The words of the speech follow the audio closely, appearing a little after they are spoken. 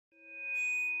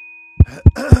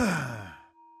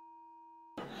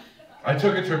I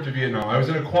took a trip to Vietnam. I was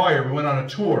in a choir. We went on a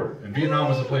tour, and Vietnam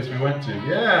was the place we went to.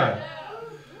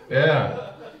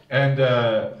 Yeah. And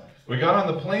we got on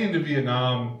the plane to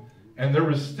Vietnam, and there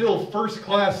was still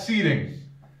first-class seating.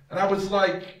 And I was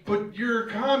like, but you're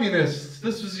communists.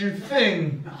 This was your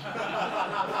thing.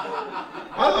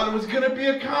 I thought it was going to be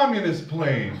a communist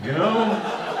plane, you know?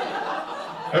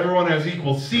 Everyone has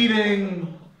equal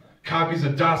seating, copies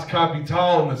of Das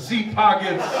Kapital in the seat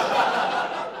pockets.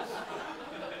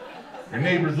 Your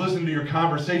neighbors listen to your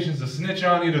conversations to snitch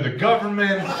on you to the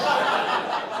government.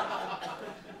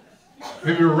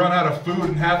 Maybe we run out of food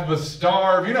and half of us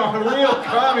starve. You know, a real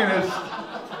communist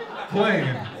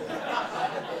plane.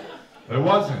 But it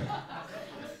wasn't.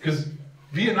 Because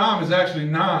Vietnam is actually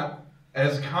not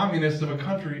as communist of a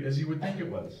country as you would think it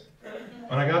was.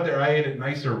 When I got there, I ate at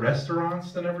nicer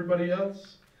restaurants than everybody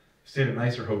else. Stayed at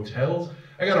nicer hotels.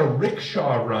 I got a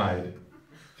rickshaw ride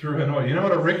through Hanoi. You know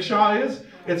what a rickshaw is?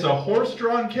 It's a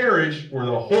horse-drawn carriage where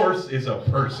the horse is a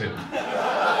person.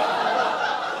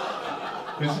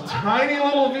 This tiny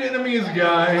little Vietnamese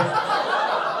guy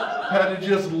had to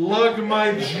just lug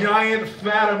my giant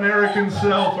fat American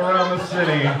self around the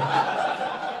city.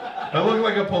 I look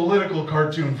like a political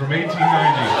cartoon from 1890.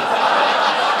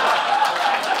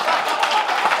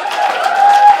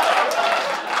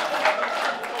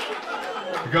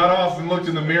 I got off and looked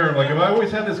in the mirror. I'm like, have I always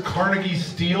had this Carnegie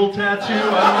Steel tattoo?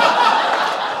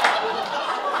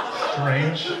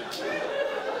 Strange.